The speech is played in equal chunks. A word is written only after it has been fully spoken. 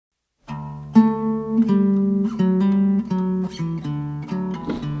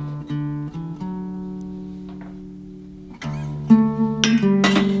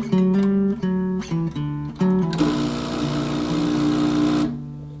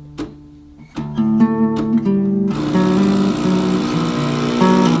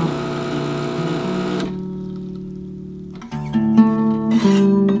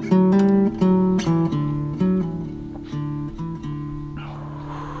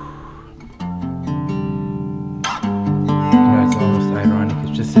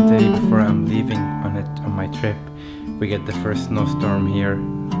Trip, we get the first snowstorm here,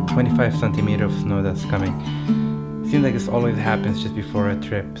 25 centimeters of snow that's coming. Seems like this always happens just before a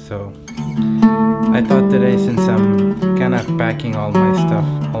trip, so I thought today, since I'm kind of packing all my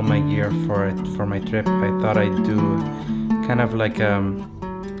stuff, all my gear for my trip, I thought I'd do kind of like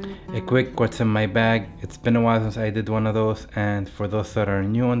a quick what's in my bag. It's been a while since I did one of those, and for those that are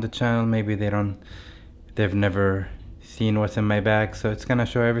new on the channel, maybe they've never seen what's in my bag, so it's gonna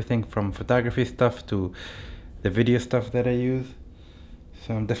show everything from photography stuff to the video stuff that I use.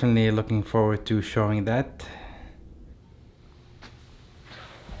 So I'm definitely looking forward to showing that.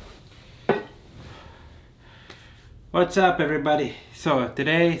 What's up, everybody? So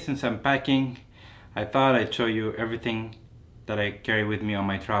today, since I'm packing, I thought I'd show you everything that I carry with me on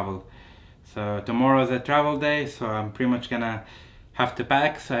my travel. So tomorrow is a travel day, so I'm pretty much gonna have to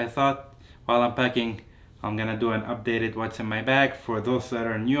pack. So I thought while I'm packing, I'm gonna do an updated what's in my bag for those that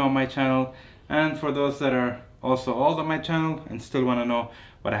are new on my channel, and for those that are also old on my channel and still want to know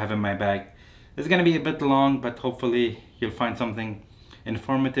what I have in my bag. It's gonna be a bit long, but hopefully you'll find something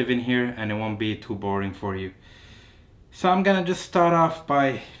informative in here and it won't be too boring for you. So I'm gonna just start off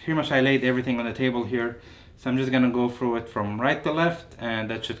by, pretty much I laid everything on the table here, so I'm just gonna go through it from right to left, and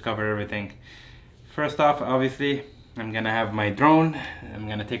that should cover everything. First off, obviously, I'm gonna have my drone I'm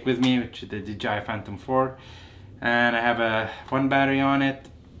gonna take with me, which is the DJI Phantom 4, and I have one battery on it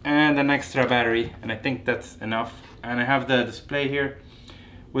and an extra battery, and I think that's enough. And I have the display here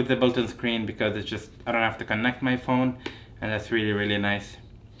with the built-in screen because it's just, I don't have to connect my phone, and that's really nice.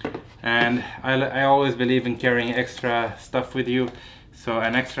 And I always believe in carrying extra stuff with you, so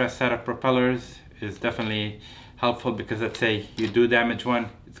an extra set of propellers is definitely helpful, because let's say you do damage one,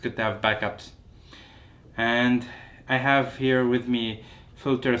 it's good to have backups. And I have here with me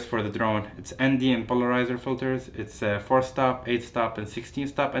filters for the drone. It's ND and polarizer filters. It's 4-stop, 8-stop, and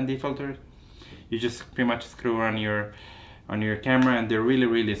 16-stop ND filters. You just pretty much screw on your camera, and they're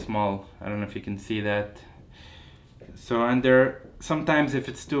really small. I don't know if you can see that. So, and they're sometimes, if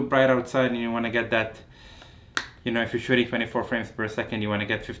it's too bright outside and you want to get that, you know, if you're shooting 24 frames per second, you want to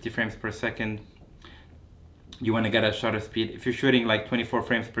get 50 frames per second. You want to get a shutter speed. If you're shooting like 24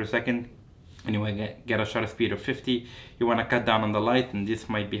 frames per second, and you want to get a shutter speed of 50, you want to cut down on the light, and this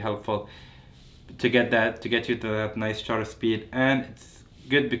might be helpful to get you to that nice shutter speed. And it's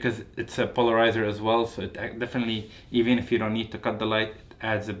good because it's a polarizer as well, so it definitely, even if you don't need to cut the light, it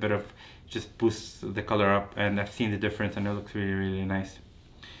adds a bit of, just boosts the color up, and I've seen the difference and it looks really nice.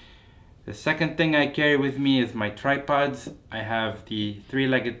 The second thing I carry with me is my tripods. I have the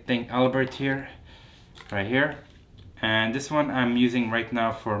 3-legged thing Albert here, right here. And this one I'm using right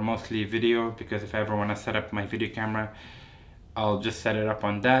now for mostly video, because if I ever want to set up my video camera, I'll just set it up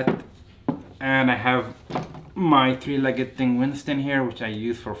on that. And I have my 3-legged thing Winston here, which I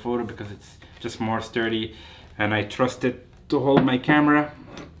use for photo because it's just more sturdy and I trust it to hold my camera.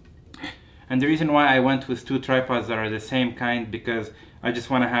 And the reason why I went with 2 tripods that are the same kind, because I just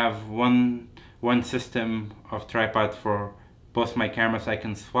want to have one system of tripod for both my cameras. I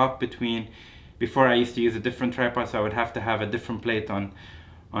can swap between. Before, I used to use a different tripod, so I would have to have a different plate on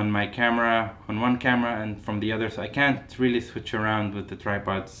my camera, on one camera, and from the other, so I can't really switch around with the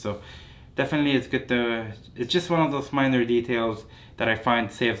tripods. So definitely it's good to, it's just one of those minor details that I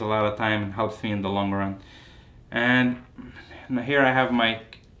find saves a lot of time and helps me in the long run. And here I have my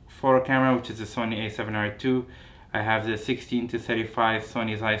photo camera, which is the Sony a7R II. I have the 16-35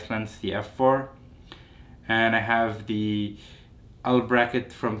 Sony Zeiss lens, the f4, and I have the L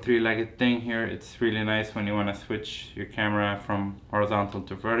bracket from 3-legged thing here. It's really nice when you want to switch your camera from horizontal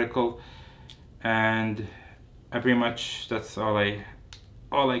to vertical. And I pretty much, that's all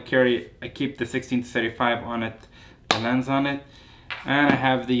I carry. I keep the 16-35 on it, the lens on it, and I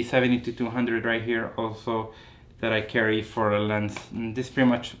have the 70-200 right here also that I carry for a lens. And this is pretty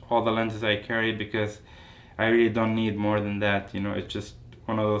much all the lenses I carry, because I really don't need more than that. You know, it's just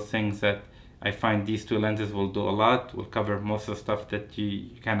one of those things that I find these 2 lenses will do a lot, will cover most of the stuff that you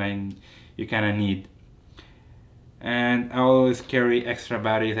kind of need. And I always carry extra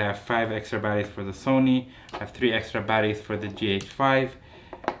batteries. I have 5 extra batteries for the Sony. I have 3 extra batteries for the GH5,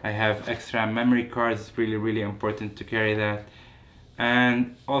 I have extra memory cards. It's really important to carry that.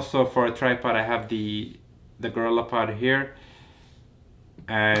 And also for a tripod, I have the Gorilla Pod here,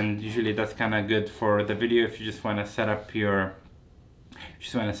 and usually that's kind of good for the video. If you just want to set up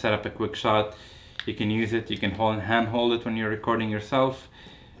a quick shot, you can use it. You can hand hold it when you're recording yourself.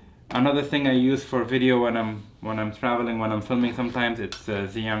 Another thing I use for video when I'm traveling, when I'm filming sometimes, it's the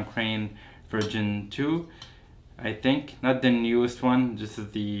Xeon Crane version 2. I think, not the newest one, this is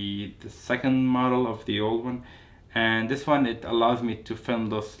the second model of the old one. And this one, it allows me to film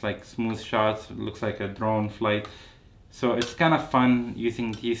those like smooth shots. It looks like a drone flight. So it's kind of fun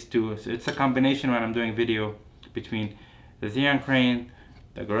using these two. So it's a combination when I'm doing video between the Xeon Crane,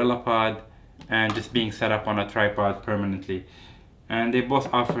 the Gorilla Pod, and just being set up on a tripod permanently. And they both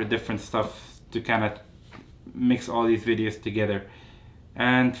offer different stuff to kind of mix all these videos together.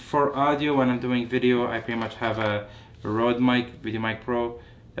 And for audio, when I'm doing video, I pretty much have a Rode mic, Video Mic Pro,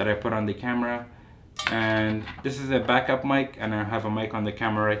 that I put on the camera. And this is a backup mic, and I have a mic on the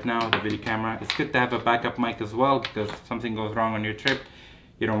camera right now, the video camera. It's good to have a backup mic as well, because if something goes wrong on your trip,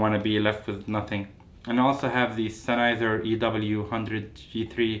 you don't want to be left with nothing. And I also have the Sennheiser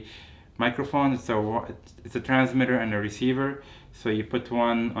EW100G3 microphone. So it's a transmitter and a receiver. So you put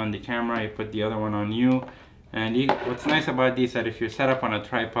one on the camera, you put the other one on you. And what's nice about these is that if you're set up on a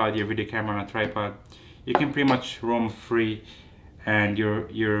tripod, your video camera on a tripod, you can pretty much roam free, and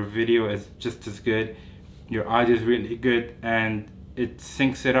your video is just as good. Your audio is really good, and it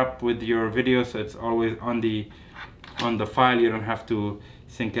syncs it up with your video, so it's always on the file. You don't have to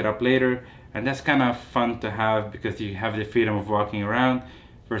sync it up later, and that's kind of fun to have because you have the freedom of walking around,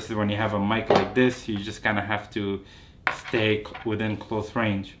 versus when you have a mic like this, you just kind of have to stay within close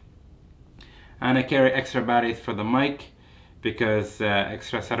range. And I carry extra batteries for the mic, because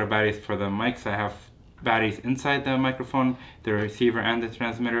extra set of batteries for the mics. I have batteries inside the microphone, the receiver and the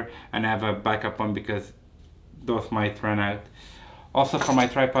transmitter, and I have a backup one because those might run out. Also for my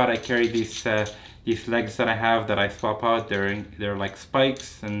tripod, I carry these legs that I have that I swap out. They're like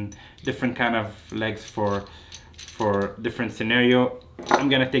spikes and different kind of legs for different scenario. I'm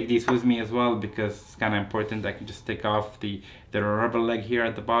gonna take these with me as well because it's kind of important. I can just take off the rubber leg here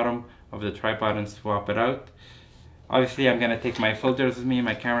at the bottom of the tripod and swap it out. Obviously, I'm gonna take my filters with me,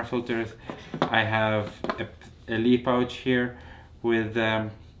 my camera filters. I have a Lee pouch here with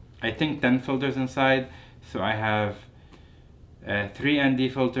I think 10 filters inside. So I have 3 ND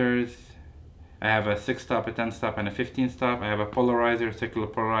filters. I have a 6-stop, a 10-stop, and a 15-stop. I have a polarizer, circular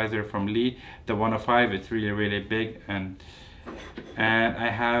polarizer from Lee, the 105. It's really big, and I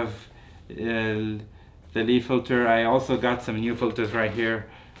have the Lee filter. I also got some new filters right here.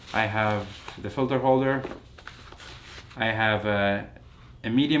 I have the filter holder. I have a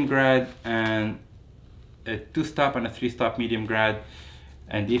medium grad and a 2-stop and a 3-stop medium grad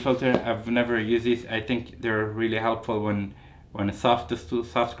and D filter. I've never used these. I think they're really helpful when a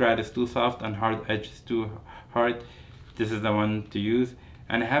soft grad is too soft and hard edge is too hard. This is the one to use.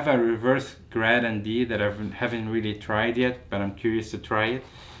 And I have a reverse grad and D that I haven't really tried yet, but I'm curious to try it.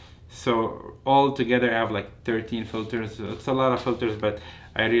 So all together I have like 13 filters. It's a lot of filters, but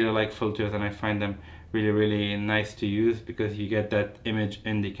I really like filters and I find them really nice to use because you get that image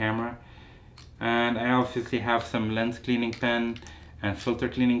in the camera. And I obviously have some lens cleaning pen and filter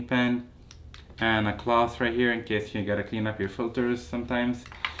cleaning pen and a cloth right here in case you gotta clean up your filters sometimes.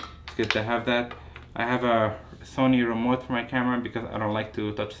 It's good to have that. I have a Sony remote for my camera because I don't like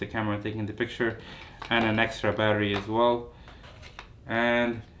to touch the camera taking the picture, and an extra battery as well.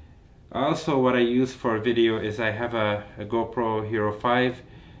 And also what I use for video is I have a GoPro Hero 5,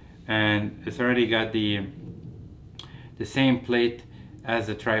 and it's already got the same plate as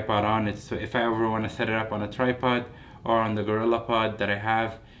the tripod on it. So if I ever want to set it up on a tripod or on the Gorilla Pod that I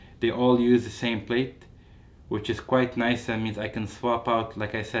have, they all use the same plate, which is quite nice. That means I can swap out,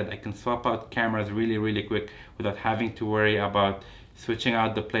 like I said, I can swap out cameras really quick without having to worry about switching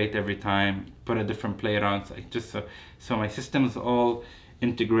out the plate every time, put a different plate on. So my system is all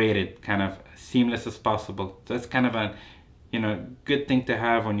integrated, kind of seamless as possible. So that's kind of a good thing to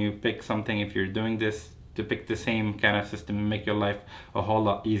have when you pick something, if you're doing this, to pick the same kind of system and make your life a whole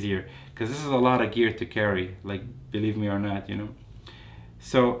lot easier, because this is a lot of gear to carry, like, believe me or not,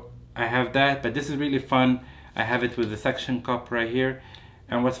 So I have that, but this is really fun. I have it with the suction cup right here,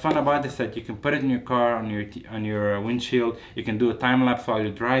 and what's fun about this is that you can put it in your car, on your windshield. You can do a time lapse while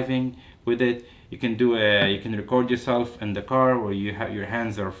you're driving with it. You can record yourself in the car where your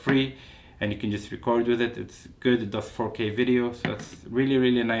hands are free, and you can just record with it. It's good. It does 4K video, so it's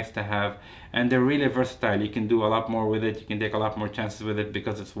really nice to have. And they're really versatile. You can do a lot more with it. You can take a lot more chances with it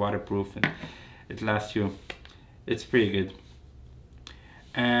because it's waterproof and it lasts you. It's pretty good.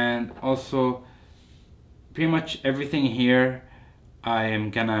 And also pretty much everything here I am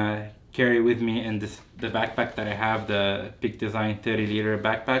gonna carry with me in the backpack that I have, the Peak Design 30-liter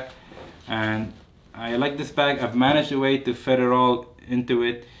backpack. And I like this bag. I've managed a way to fit it all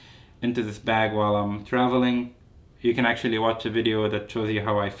into this bag while I'm traveling. You can actually watch a video that shows you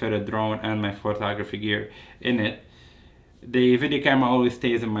how I fit a drone and my photography gear in it. The video camera always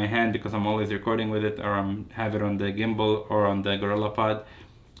stays in my hand because I'm always recording with it, or have it on the gimbal or on the GorillaPod,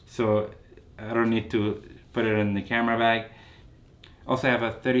 so I don't need to put it in the camera bag. Also, I have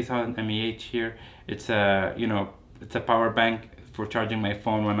a 30,000 mAh here. It's a it's a power bank for charging my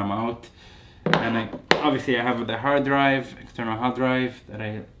phone when I'm out. And obviously I have the hard drive, external hard drive that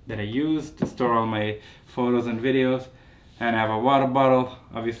I use to store all my photos and videos. And I have a water bottle,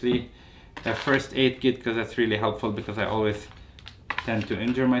 obviously a first aid kit, because that's really helpful because I always tend to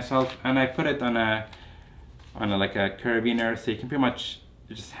injure myself. And I put it on a like a carabiner, so you can pretty much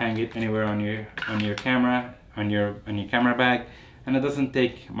just hang it anywhere on your camera, on your camera bag, and it doesn't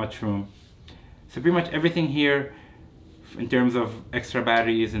take much room. So pretty much everything here in terms of extra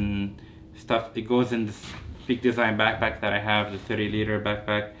batteries and stuff, it goes in this Peak Design backpack that I have, the 30-liter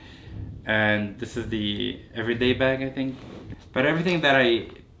backpack. And this is the everyday bag, I think. But everything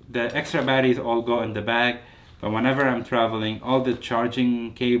the extra batteries all go in the bag. But whenever I'm traveling, all the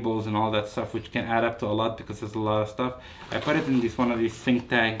charging cables and all that stuff, which can add up to a lot because there's a lot of stuff, I put it in one of these think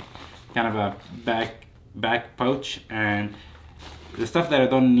tag kind of a back pouch. And the stuff that I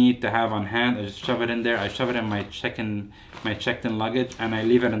don't need to have on hand, I just shove it in there. I shove it in my checked-in luggage, and I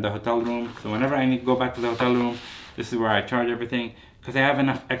leave it in the hotel room. So whenever I need to go back to the hotel room, this is where I charge everything, because I have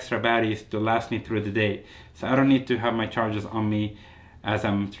enough extra batteries to last me through the day. So I don't need to have my chargers on me as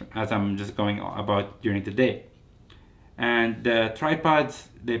I'm just going about during the day. And the tripods,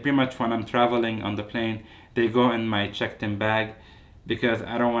 they pretty much, when I'm traveling on the plane, they go in my checked-in bag because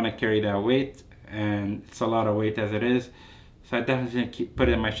I don't want to carry that weight, and it's a lot of weight as it is. So I definitely put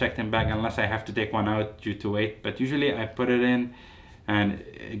it in my checked-in bag unless I have to take one out due to weight. But usually I put it in and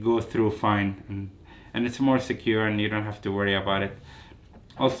it goes through fine, and it's more secure and you don't have to worry about it.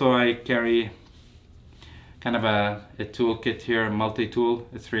 Also, I carry kind of a toolkit here, a multi-tool.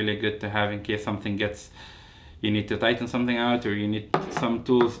 It's really good to have in case something you need to tighten something out, or you need some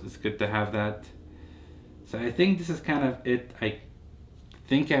tools. It's good to have that. So I think this is kind of it. I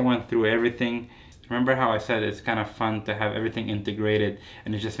think I went through everything. Remember how I said it's kind of fun to have everything integrated,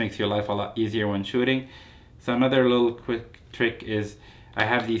 and it just makes your life a lot easier when shooting. So another little quick trick is I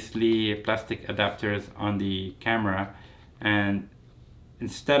have these Lee plastic adapters on the camera, and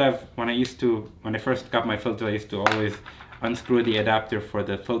instead of when I first got my filter, I used to always unscrew the adapter for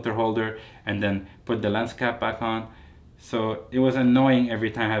the filter holder and then put the lens cap back on. So it was annoying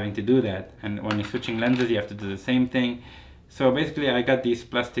every time having to do that, and when you're switching lenses you have to do the same thing. So basically I got these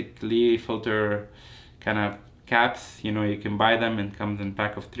plastic Lee filter kind of caps, you can buy them, and comes in a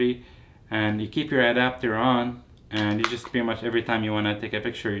pack of 3, and you keep your adapter on, and you just pretty much every time you want to take a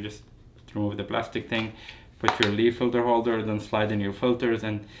picture, you just remove the plastic thing, put your Lee filter holder, then slide in your filters,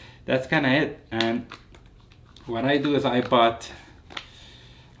 and that's kind of it. And what I do is I bought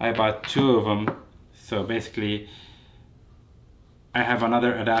 2 of them. So basically I have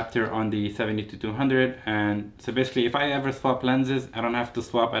another adapter on the 70-200, and so basically if I ever swap lenses, I don't have to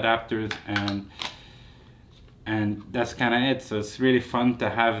swap adapters, and that's kind of it. So it's really fun to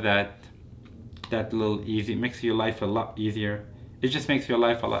have that little easy, it makes your life a lot easier. It just makes your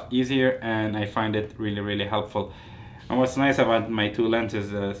life a lot easier, and I find it really, really helpful. And what's nice about my 2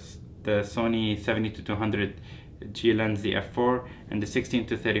 lenses, the Sony 70-200 G lens, the f4, and the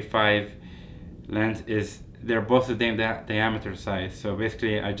 16-35 lens, is they're both the same diameter size. So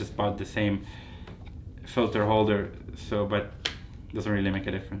basically I just bought the same filter holder, but it doesn't really make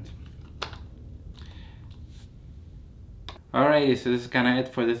a difference. Alrighty, so this is kind of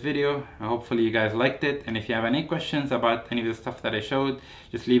it for this video. Hopefully you guys liked it, and if you have any questions about any of the stuff that I showed,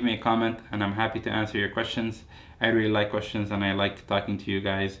 just leave me a comment and I'm happy to answer your questions. I really like questions and I like talking to you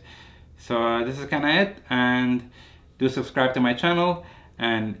guys. So this is kind of it, and do subscribe to my channel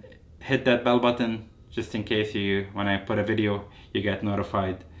and hit that bell button just in case when I put a video, you get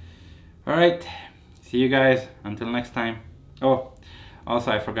notified. Alright, see you guys until next time. Oh,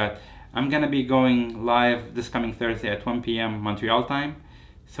 also I forgot, I'm gonna be going live this coming Thursday at 1 p.m. Montreal time.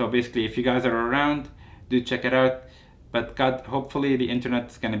 So basically if you guys are around, do check it out. But hopefully the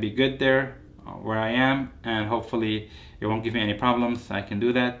internet's gonna be good there where I am, and hopefully it won't give me any problems. I can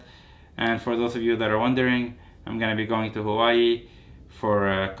do that. And for those of you that are wondering, I'm gonna be going to Hawaii for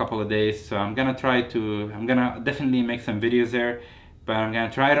a couple of days. So I'm gonna definitely make some videos there, but I'm gonna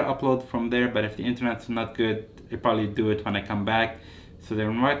try to upload from there. But if the internet's not good, I'll probably do it when I come back. so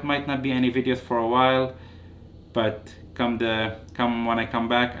there might not be any videos for a while, but come when I come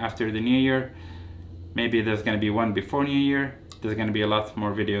back after the new year, maybe there's gonna be one before New Year. There's gonna be a lot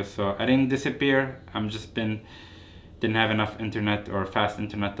more videos. So I didn't disappear. I'm just didn't have enough internet or fast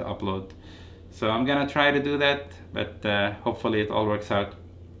internet to upload. So I'm gonna try to do that, but hopefully it all works out.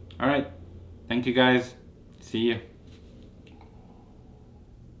 All right, thank you guys. See you.